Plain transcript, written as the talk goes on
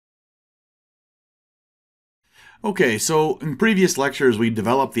Okay, so in previous lectures, we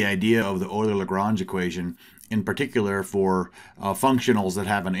developed the idea of the Euler-Lagrange equation, in particular for functionals that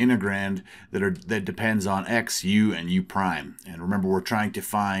have an integrand that depends on x, u, and u prime. And remember, we're trying to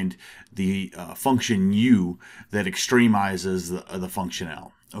find the function u that extremizes the function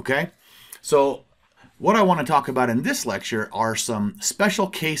L. Okay, so what I want to talk about in this lecture are some special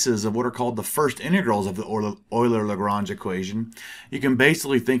cases of what are called the first integrals of the Euler-Lagrange equation. You can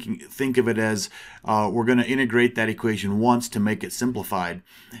basically think of it as we're going to integrate that equation once to make it simplified.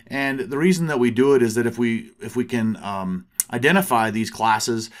 And the reason that we do it is that if we can identify these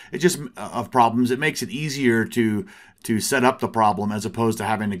classes of problems, it makes it easier to set up the problem as opposed to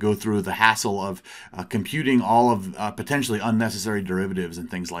having to go through the hassle of computing all of potentially unnecessary derivatives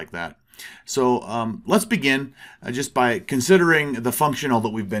and things like that. So let's begin just by considering the functional that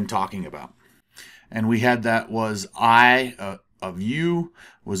we've been talking about. And we had that was I of u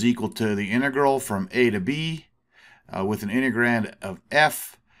was equal to the integral from a to b with an integrand of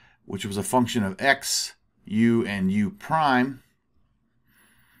f, which was a function of x, u, and u prime.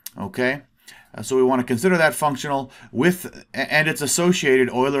 Okay, so we want to consider that functional and its associated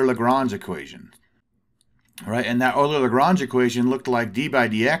Euler-Lagrange equation. All right, and that Euler-Lagrange equation looked like d by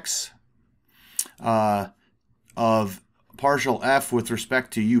dx of partial f with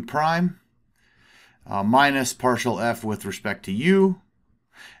respect to u prime minus partial f with respect to u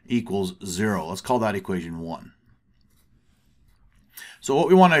equals 0. Let's call that equation 1. So what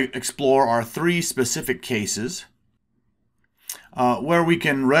we want to explore are three specific cases where we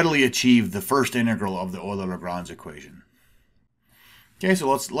can readily achieve the first integral of the Euler-Lagrange equation. Okay, so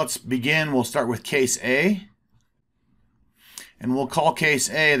let's begin. We'll start with case A. And we'll call case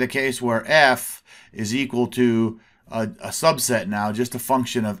A the case where f is equal to a subset now, just a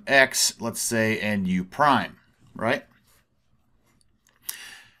function of x, let's say, and u prime, right?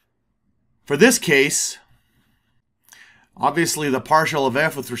 For this case, obviously the partial of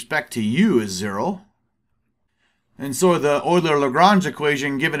f with respect to u is 0. And so the Euler-Lagrange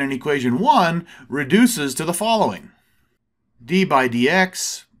equation, given in equation 1, reduces to the following. D by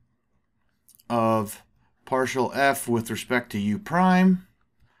dx of partial f with respect to u prime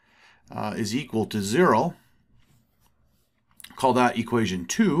is equal to 0. Call that equation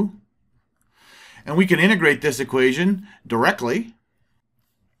 2. And we can integrate this equation directly,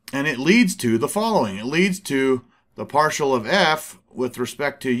 and it leads to the following. It leads to the partial of f with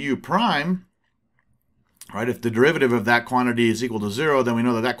respect to u prime. Right? If the derivative of that quantity is equal to 0, then we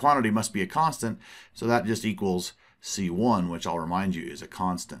know that that quantity must be a constant. So that just equals c1, which I'll remind you is a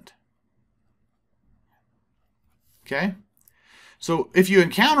constant. Okay? So if you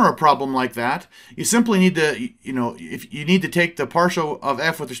encounter a problem like that, you simply need to, if you need to take the partial of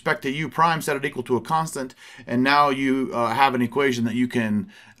f with respect to u prime, set it equal to a constant, and now you have an equation that you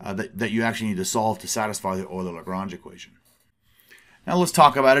can that you actually need to solve to satisfy the Euler-Lagrange equation. Now let's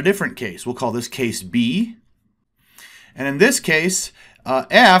talk about a different case. We'll call this case B. And in this case,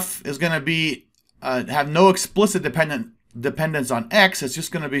 f is going to be have no explicit dependence on x. It's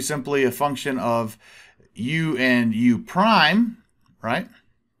just going to be simply a function of u and u prime, right?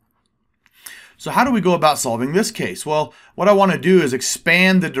 So how do we go about solving this case? Well, what I want to do is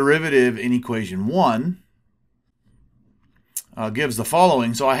expand the derivative in equation 1. Gives the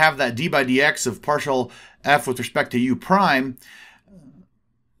following. So I have that d by dx of partial f with respect to u prime.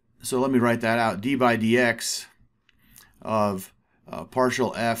 So let me write that out. D by dx of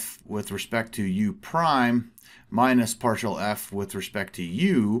partial f with respect to u prime minus partial f with respect to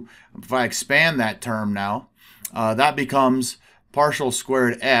u. If I expand that term now, that becomes partial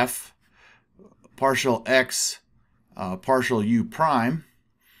squared f partial x partial u prime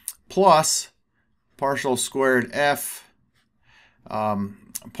plus partial squared f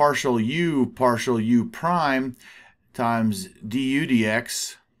partial u prime times du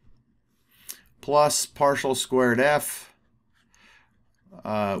dx plus partial squared f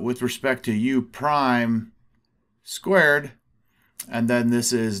with respect to u prime squared, and then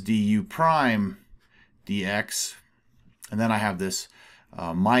this is du prime dx, and then I have this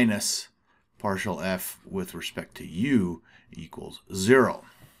minus partial f with respect to u equals 0,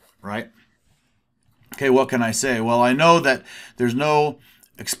 right? Okay, what can I say? Well, I know that there's no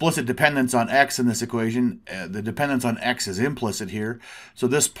explicit dependence on x in this equation. The dependence on x is implicit here. So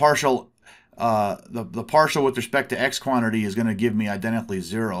this partial, the partial with respect to x quantity is going to give me identically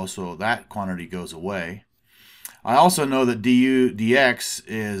 0, so that quantity goes away. I also know that du dx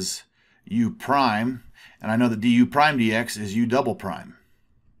is u prime, and I know that du prime dx is u double prime.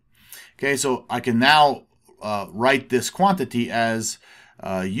 Okay, so I can now write this quantity as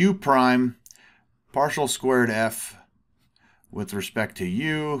u prime partial squared f with respect to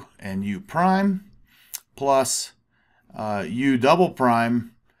u and u prime plus u double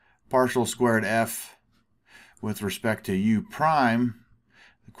prime partial squared f with respect to u prime,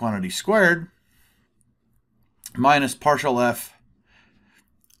 the quantity squared, minus partial f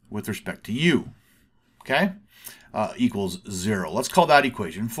with respect to u, okay, equals 0. Let's call that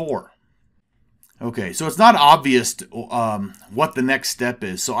equation 4. Okay, so it's not obvious what the next step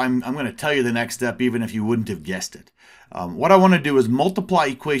is, so I'm going to tell you the next step even if you wouldn't have guessed it. What I want to do is multiply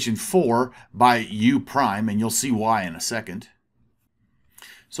equation 4 by u prime, and you'll see why in a second.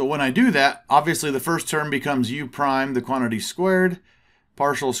 So when I do that, obviously the first term becomes u prime, the quantity squared,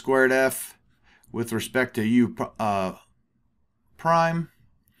 partial squared f with respect to u prime,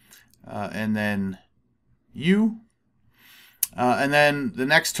 and then u. And then the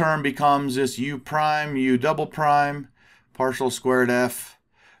next term becomes this u prime, u double prime, partial squared f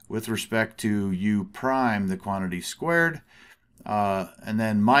with respect to u prime, the quantity squared, and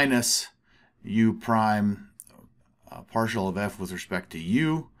then minus u prime partial of f with respect to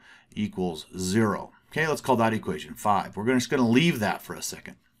u equals 0. Okay, let's call that equation 5. We're just going to leave that for a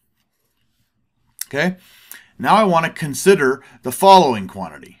second. Okay, now I want to consider the following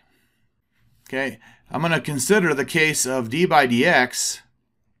quantity. Okay, I'm going to consider the case of d by dx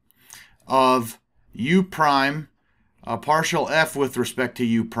of u prime partial f with respect to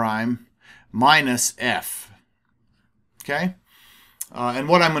u prime minus f. Okay? And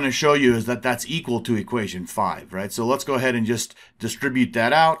what I'm going to show you is that that's equal to equation 5, right? So let's go ahead and just distribute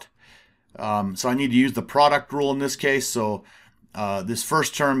that out. So I need to use the product rule in this case. So this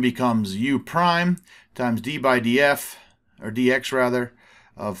first term becomes u prime times d by df, or dx rather,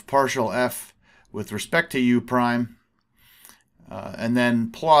 of partial f with respect to u prime, and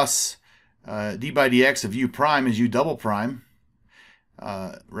then plus d by dx of u prime is u double prime,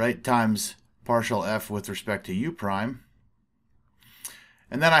 right, times partial f with respect to u prime.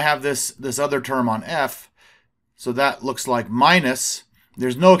 And then I have this other term on f, so that looks like minus,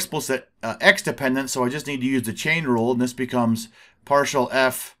 there's no explicit x dependence, so I just need to use the chain rule, and this becomes partial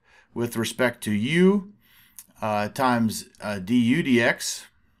f with respect to u times du dx,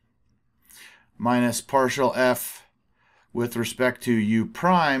 minus partial f with respect to u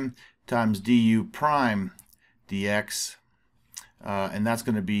prime times du prime dx. And that's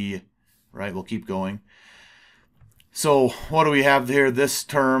going to be, right, we'll keep going. So what do we have here? This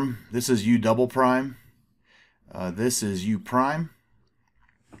term, this is u double prime. This is u prime.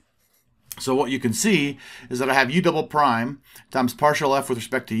 So what you can see is that I have u double prime times partial f with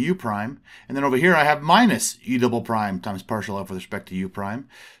respect to u prime, and then over here I have minus u double prime times partial f with respect to u prime.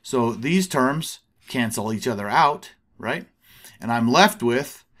 So these terms cancel each other out, right? And I'm left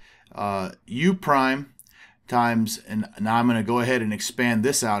with u prime times, and now I'm going to go ahead and expand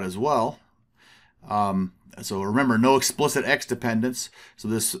this out as well. So remember, no explicit x dependence. So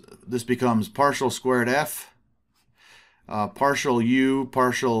this becomes partial squared f, partial u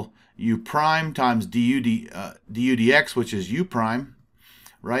prime times du dx, which is u prime,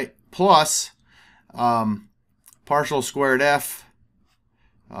 right? Plus partial squared f,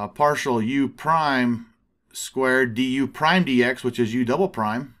 partial u prime squared du prime dx, which is u double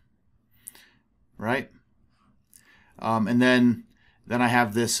prime, right? And then I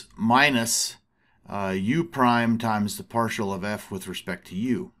have this minus u prime times the partial of f with respect to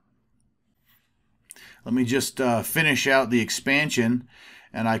u. Let me just finish out the expansion,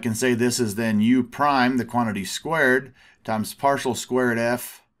 and I can say this is then u prime, the quantity squared, times partial squared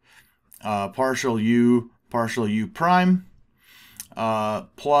f, partial u prime,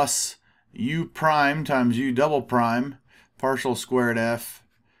 plus u prime times u double prime, partial squared f,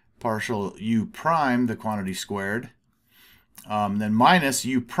 partial u prime, the quantity squared, then minus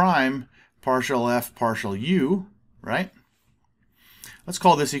u prime, partial f, partial u, right? Let's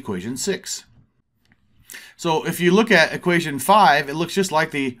call this equation 6. So if you look at equation 5, it looks just like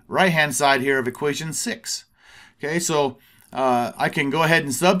the right-hand side here of equation 6. Okay, so I can go ahead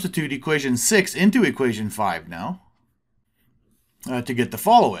and substitute equation 6 into equation 5 now to get the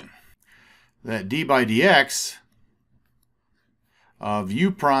following. That d by dx of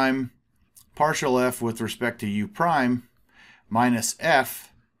u prime partial f with respect to u prime minus f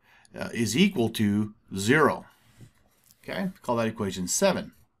is equal to 0. Okay, call that equation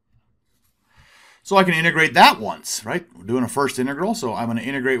 7. So I can integrate that once, right? We're doing a first integral, so I'm going to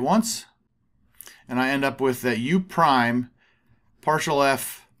integrate once, and I end up with that u prime partial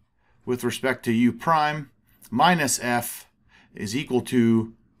f with respect to u prime minus f is equal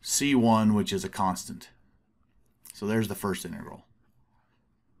to c1, which is a constant. So there's the first integral.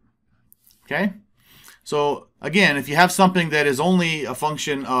 Okay? So again, if you have something that is only a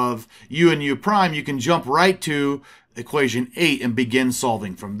function of u and u prime, you can jump right to equation 8 and begin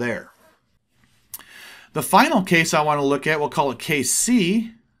solving from there. The final case I want to look at, we'll call it case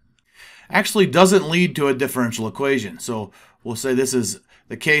C, actually doesn't lead to a differential equation. So we'll say this is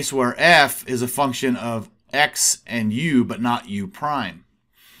the case where f is a function of x and u, but not u prime.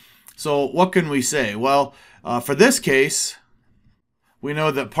 So what can we say? Well, for this case, we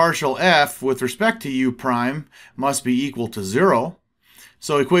know that partial f with respect to u prime must be equal to 0.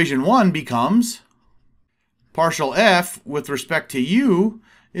 So equation 1 becomes partial f with respect to u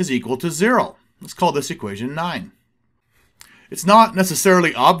is equal to 0. Let's call this equation 9. It's not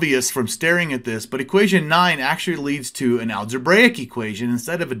necessarily obvious from staring at this, but equation 9 actually leads to an algebraic equation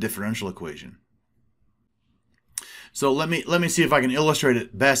instead of a differential equation. So let me see if I can illustrate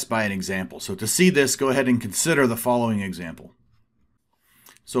it best by an example. So to see this, go ahead and consider the following example.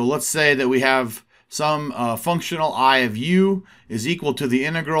 So let's say that we have some functional I of u is equal to the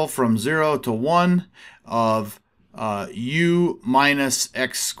integral from 0 to 1 of u minus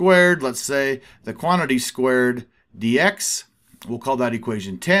x squared, let's say the quantity squared dx. We'll call that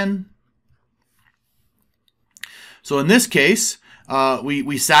equation 10. So in this case,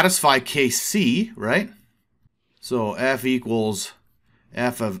 we satisfy case C, right? So f equals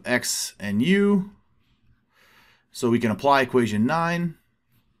f of x and u. So we can apply equation 9.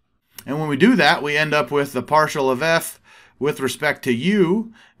 And when we do that, we end up with the partial of f with respect to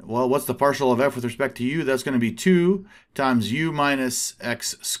u. Well, what's the partial of f with respect to u? That's going to be 2 times u minus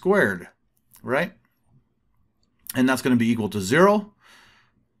x squared, right? And that's going to be equal to 0.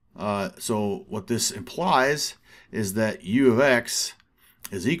 So what this implies is that u of x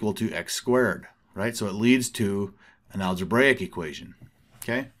is equal to x squared, right? So it leads to an algebraic equation,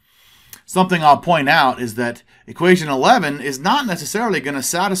 okay? Something I'll point out is that equation 11 is not necessarily going to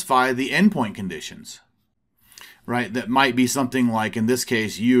satisfy the endpoint conditions, right? That might be something like, in this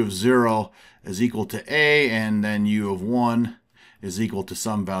case, u of 0 is equal to a, and then u of 1 is equal to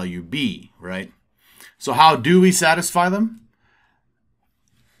some value b, right? So how do we satisfy them?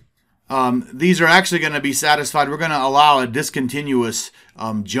 These are actually going to be satisfied. We're going to allow a discontinuous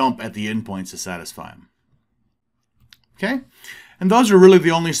jump at the endpoints to satisfy them. Okay? And those are really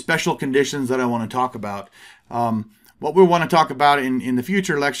the only special conditions that I want to talk about. What we want to talk about in the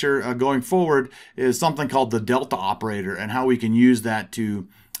future lecture going forward is something called the delta operator and how we can use that to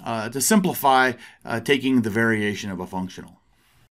simplify taking the variation of a functional.